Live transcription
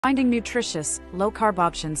Finding nutritious, low-carb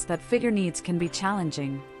options that fit your needs can be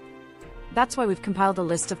challenging. That's why we've compiled a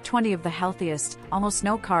list of 20 of the healthiest, almost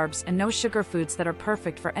no carbs and no sugar foods that are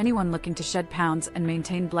perfect for anyone looking to shed pounds and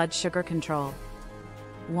maintain blood sugar control.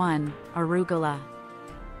 1. Arugula.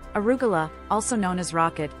 Arugula, also known as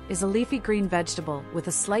rocket, is a leafy green vegetable with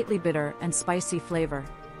a slightly bitter and spicy flavor.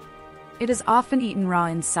 It is often eaten raw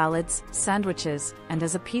in salads, sandwiches, and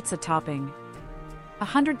as a pizza topping. A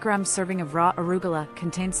 100-gram serving of raw arugula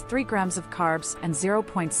contains 3 grams of carbs and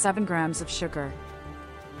 0.7 grams of sugar.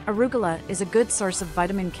 Arugula is a good source of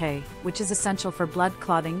vitamin K, which is essential for blood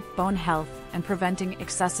clotting, bone health, and preventing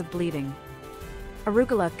excessive bleeding.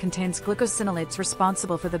 Arugula contains glucosinolates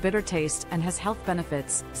responsible for the bitter taste and has health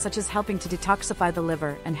benefits, such as helping to detoxify the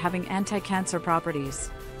liver and having anti-cancer properties.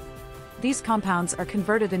 These compounds are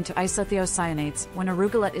converted into isothiocyanates when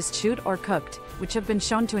arugula is chewed or cooked, which have been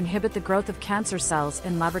shown to inhibit the growth of cancer cells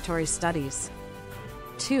in laboratory studies.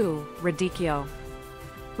 2. Radicchio.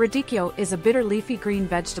 Radicchio is a bitter leafy green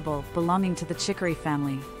vegetable belonging to the chicory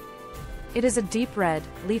family. It is a deep red,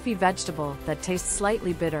 leafy vegetable that tastes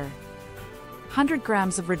slightly bitter. 100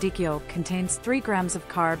 grams of radicchio contains 3 grams of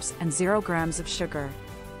carbs and 0 grams of sugar.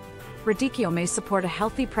 Radicchio may support a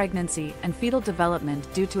healthy pregnancy and fetal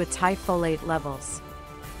development due to its high folate levels.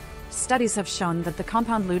 Studies have shown that the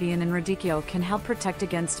compound lutein in radicchio can help protect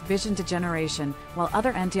against vision degeneration, while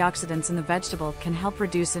other antioxidants in the vegetable can help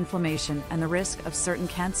reduce inflammation and the risk of certain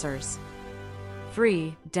cancers.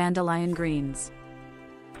 3. Dandelion greens.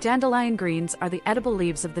 Dandelion greens are the edible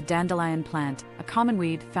leaves of the dandelion plant, a common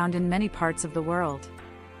weed found in many parts of the world.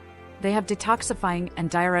 They have detoxifying and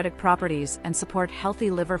diuretic properties and support healthy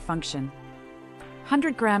liver function.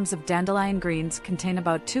 100 grams of dandelion greens contain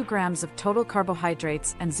about 2 grams of total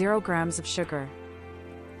carbohydrates and 0 grams of sugar.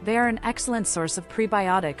 They are an excellent source of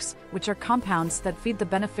prebiotics, which are compounds that feed the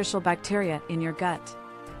beneficial bacteria in your gut.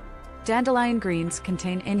 Dandelion greens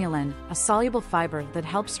contain inulin, a soluble fiber that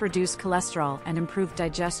helps reduce cholesterol and improve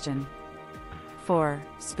digestion. 4.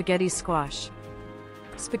 Spaghetti squash.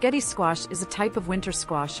 Spaghetti squash is a type of winter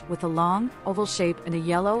squash with a long, oval shape and a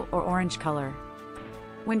yellow or orange color.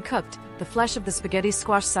 When cooked, the flesh of the spaghetti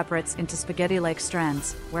squash separates into spaghetti-like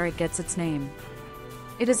strands, where it gets its name.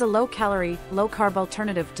 It is a low-calorie, low-carb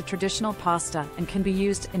alternative to traditional pasta and can be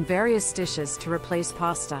used in various dishes to replace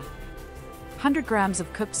pasta. 100 grams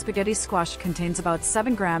of cooked spaghetti squash contains about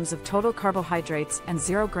 7 grams of total carbohydrates and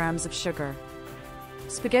 0 grams of sugar.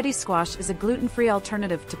 Spaghetti squash is a gluten-free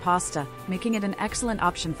alternative to pasta, making it an excellent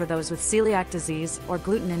option for those with celiac disease or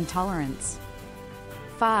gluten intolerance.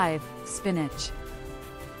 5. Spinach.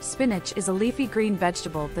 Spinach is a leafy green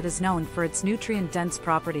vegetable that is known for its nutrient-dense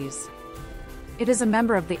properties. It is a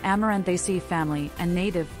member of the Amarantaceae family and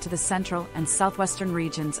native to the central and southwestern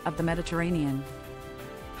regions of the Mediterranean.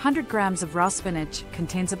 100 grams of raw spinach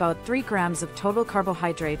contains about 3 grams of total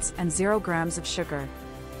carbohydrates and 0 grams of sugar.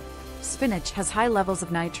 Spinach has high levels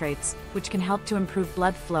of nitrates, which can help to improve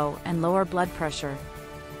blood flow and lower blood pressure.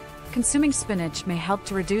 Consuming spinach may help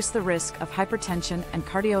to reduce the risk of hypertension and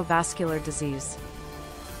cardiovascular disease.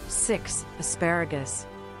 6. Asparagus.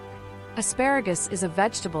 Asparagus is a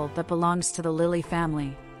vegetable that belongs to the lily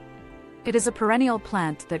family. It is a perennial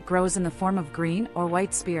plant that grows in the form of green or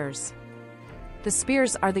white spears. The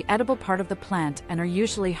spears are the edible part of the plant and are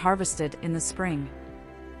usually harvested in the spring.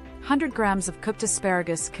 100 grams of cooked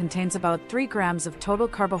asparagus contains about 3 grams of total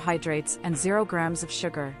carbohydrates and 0 grams of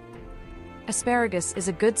sugar. Asparagus is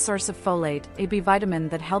a good source of folate, a B vitamin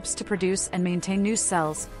that helps to produce and maintain new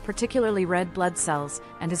cells, particularly red blood cells,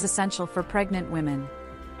 and is essential for pregnant women.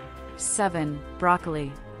 7.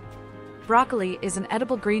 Broccoli. Broccoli is an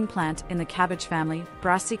edible green plant in the cabbage family,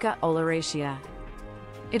 Brassica oleracea.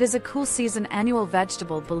 It is a cool season annual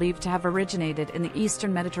vegetable believed to have originated in the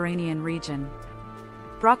eastern Mediterranean region.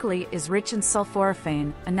 Broccoli is rich in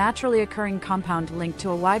sulforaphane, a naturally occurring compound linked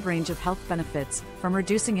to a wide range of health benefits, from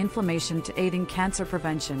reducing inflammation to aiding cancer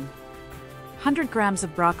prevention. 100 grams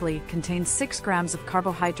of broccoli contains 6 grams of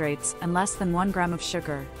carbohydrates and less than 1 gram of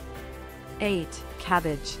sugar. 8.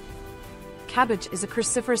 Cabbage. Cabbage is a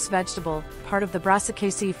cruciferous vegetable, part of the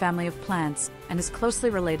Brassicaceae family of plants, and is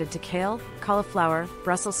closely related to kale, cauliflower,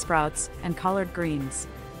 Brussels sprouts, and collard greens.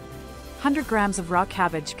 100 grams of raw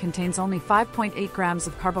cabbage contains only 5.8 grams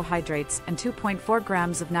of carbohydrates and 2.4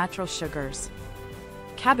 grams of natural sugars.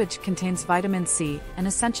 Cabbage contains vitamin C, an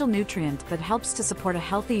essential nutrient that helps to support a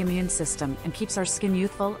healthy immune system and keeps our skin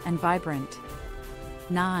youthful and vibrant.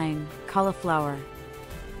 9. Cauliflower.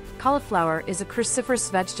 Cauliflower is a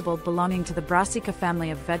cruciferous vegetable belonging to the Brassica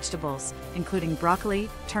family of vegetables, including broccoli,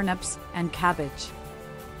 turnips, and cabbage.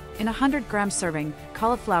 In a 100-gram serving,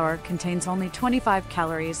 cauliflower contains only 25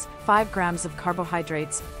 calories, 5 grams of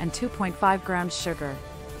carbohydrates, and 2.5 grams sugar.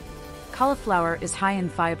 Cauliflower is high in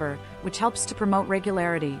fiber, which helps to promote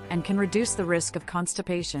regularity and can reduce the risk of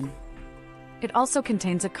constipation. It also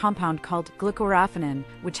contains a compound called glucoraphanin,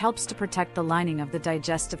 which helps to protect the lining of the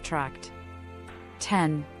digestive tract.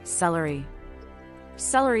 10. Celery.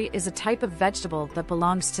 Celery is a type of vegetable that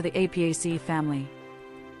belongs to the Apiaceae family.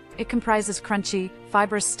 It comprises crunchy,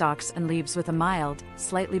 fibrous stalks and leaves with a mild,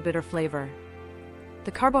 slightly bitter flavor.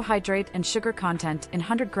 The carbohydrate and sugar content in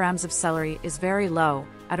 100 grams of celery is very low,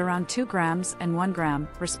 at around 2 grams and 1 gram,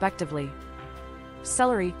 respectively.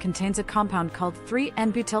 Celery contains a compound called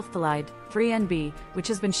 3N-butylphthalide, 3NB, which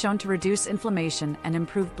has been shown to reduce inflammation and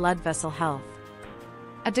improve blood vessel health.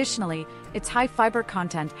 Additionally, its high fiber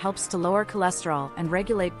content helps to lower cholesterol and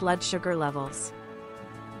regulate blood sugar levels.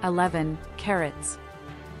 11. Carrots.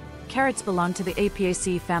 Carrots belong to the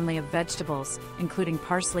Apiaceae family of vegetables, including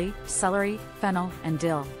parsley, celery, fennel, and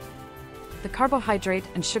dill. The carbohydrate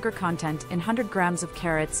and sugar content in 100 grams of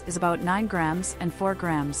carrots is about 9 grams and 4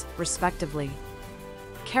 grams, respectively.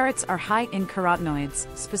 Carrots are high in carotenoids,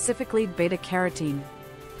 specifically beta-carotene.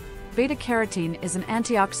 Beta-carotene is an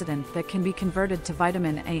antioxidant that can be converted to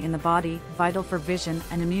vitamin A in the body, vital for vision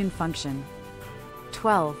and immune function.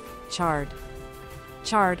 12. Chard.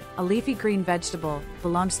 Chard, a leafy green vegetable,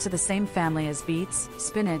 belongs to the same family as beets,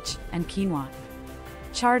 spinach, and quinoa.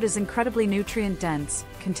 Chard is incredibly nutrient-dense,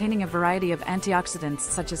 containing a variety of antioxidants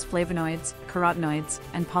such as flavonoids, carotenoids,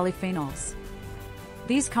 and polyphenols.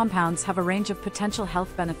 These compounds have a range of potential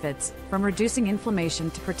health benefits, from reducing inflammation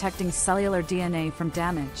to protecting cellular DNA from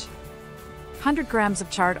damage. 100 grams of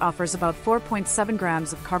chard offers about 4.7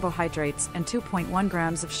 grams of carbohydrates and 2.1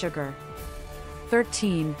 grams of sugar.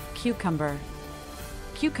 13. Cucumber.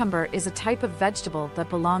 Cucumber is a type of vegetable that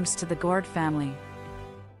belongs to the gourd family.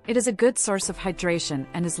 It is a good source of hydration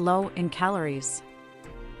and is low in calories.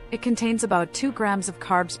 It contains about 2 grams of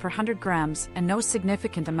carbs per 100 grams and no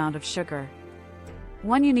significant amount of sugar.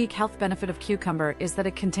 One unique health benefit of cucumber is that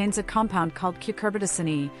it contains a compound called cucurbitacin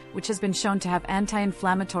E, which has been shown to have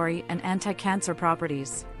anti-inflammatory and anti-cancer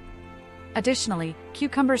properties. Additionally,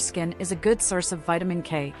 cucumber skin is a good source of vitamin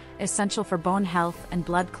K, essential for bone health and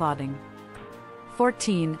blood clotting.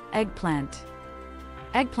 14. Eggplant.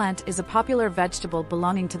 Eggplant is a popular vegetable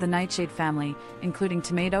belonging to the nightshade family, including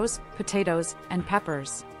tomatoes, potatoes, and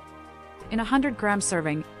peppers. In a 100-gram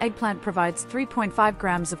serving, eggplant provides 3.5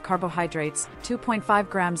 grams of carbohydrates, 2.5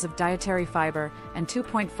 grams of dietary fiber, and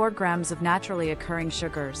 2.4 grams of naturally occurring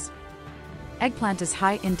sugars. Eggplant is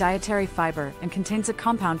high in dietary fiber and contains a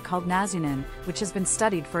compound called nazenin, which has been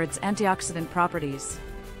studied for its antioxidant properties.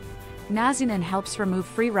 Nazenin helps remove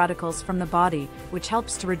free radicals from the body, which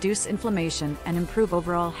helps to reduce inflammation and improve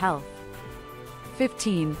overall health.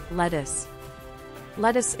 15. Lettuce.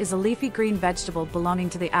 Lettuce is a leafy green vegetable belonging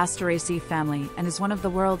to the Asteraceae family and is one of the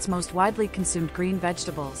world's most widely consumed green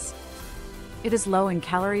vegetables. It is low in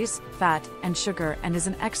calories, fat, and sugar and is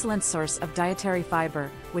an excellent source of dietary fiber,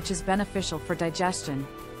 which is beneficial for digestion.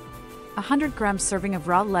 A 100-gram serving of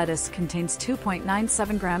raw lettuce contains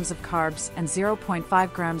 2.97 grams of carbs and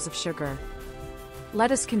 0.5 grams of sugar.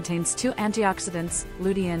 Lettuce contains 2 antioxidants,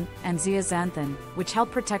 lutein and zeaxanthin, which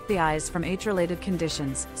help protect the eyes from age-related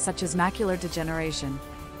conditions, such as macular degeneration.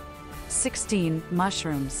 16.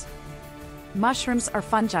 Mushrooms. Mushrooms are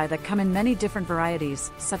fungi that come in many different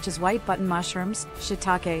varieties, such as white button mushrooms,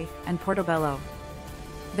 shiitake, and portobello.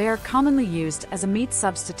 They are commonly used as a meat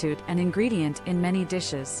substitute and ingredient in many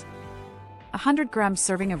dishes. A 100-gram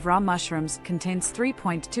serving of raw mushrooms contains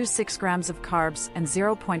 3.26 grams of carbs and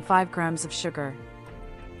 0.5 grams of sugar.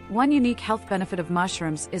 One unique health benefit of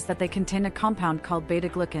mushrooms is that they contain a compound called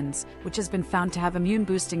beta-glucans, which has been found to have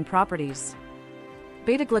immune-boosting properties.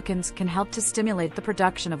 Beta-glucans can help to stimulate the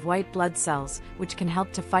production of white blood cells, which can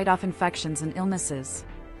help to fight off infections and illnesses.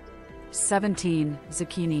 17.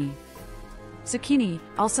 Zucchini. Zucchini,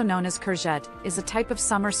 also known as courgette, is a type of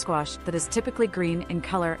summer squash that is typically green in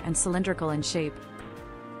color and cylindrical in shape.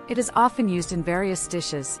 It is often used in various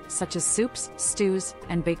dishes, such as soups, stews,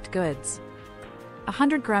 and baked goods. A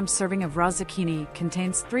 100-gram serving of raw zucchini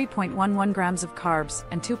contains 3.11 grams of carbs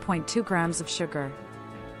and 2.2 grams of sugar.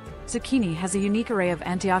 Zucchini has a unique array of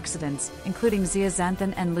antioxidants, including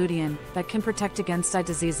zeaxanthin and lutein, that can protect against eye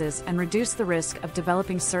diseases and reduce the risk of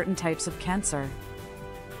developing certain types of cancer.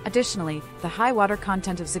 Additionally, the high water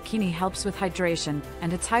content of zucchini helps with hydration,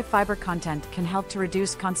 and its high fiber content can help to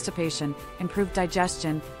reduce constipation, improve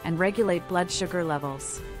digestion, and regulate blood sugar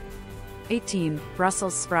levels. 18.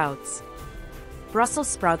 Brussels sprouts. Brussels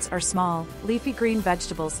sprouts are small, leafy green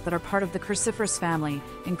vegetables that are part of the cruciferous family,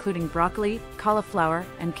 including broccoli, cauliflower,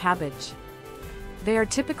 and cabbage. They are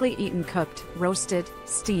typically eaten cooked, roasted,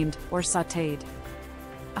 steamed, or sautéed.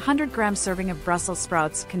 A 100-gram serving of Brussels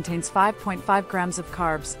sprouts contains 5.5 grams of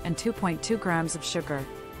carbs and 2.2 grams of sugar.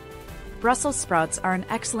 Brussels sprouts are an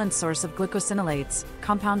excellent source of glucosinolates,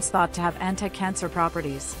 compounds thought to have anti-cancer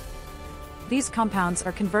properties. These compounds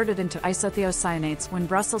are converted into isothiocyanates when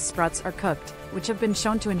Brussels sprouts are cooked, which have been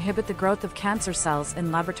shown to inhibit the growth of cancer cells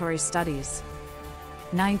in laboratory studies.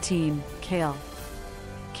 19. Kale.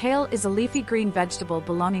 Kale is a leafy green vegetable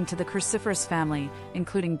belonging to the cruciferous family,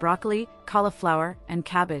 including broccoli, cauliflower, and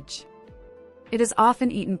cabbage. It is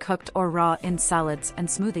often eaten cooked or raw in salads and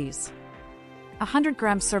smoothies. A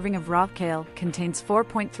 100-gram serving of raw kale contains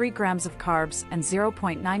 4.3 grams of carbs and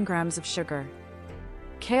 0.9 grams of sugar.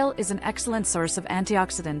 Kale is an excellent source of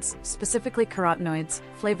antioxidants, specifically carotenoids,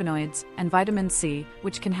 flavonoids, and vitamin C,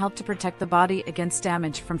 which can help to protect the body against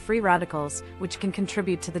damage from free radicals, which can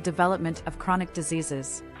contribute to the development of chronic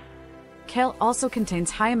diseases. Kale also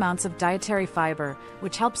contains high amounts of dietary fiber,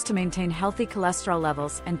 which helps to maintain healthy cholesterol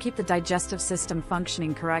levels and keep the digestive system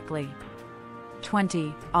functioning correctly.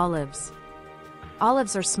 20. Olives.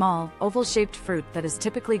 Olives are small, oval-shaped fruit that is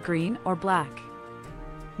typically green or black.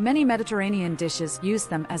 Many Mediterranean dishes use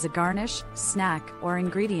them as a garnish, snack, or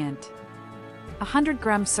ingredient. A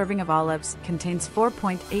 100-gram serving of olives contains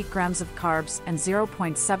 4.8 grams of carbs and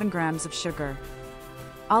 0.7 grams of sugar.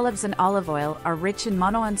 Olives and olive oil are rich in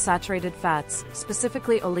monounsaturated fats,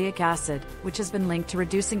 specifically oleic acid, which has been linked to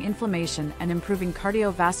reducing inflammation and improving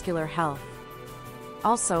cardiovascular health.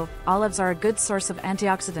 Also, olives are a good source of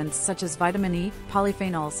antioxidants such as vitamin E,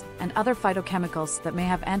 polyphenols, and other phytochemicals that may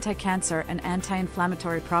have anti-cancer and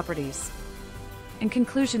anti-inflammatory properties. In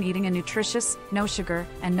conclusion, eating a nutritious, no-sugar,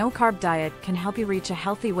 and no-carb diet can help you reach a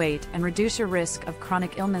healthy weight and reduce your risk of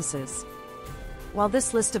chronic illnesses. While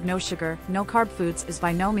this list of no-sugar, no-carb foods is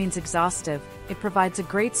by no means exhaustive, it provides a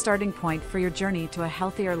great starting point for your journey to a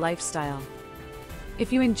healthier lifestyle.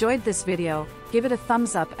 If you enjoyed this video, give it a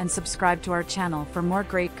thumbs up and subscribe to our channel for more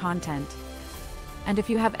great content. And if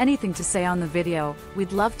you have anything to say on the video,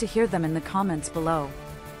 we'd love to hear them in the comments below.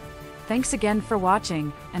 Thanks again for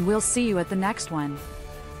watching, and we'll see you at the next one.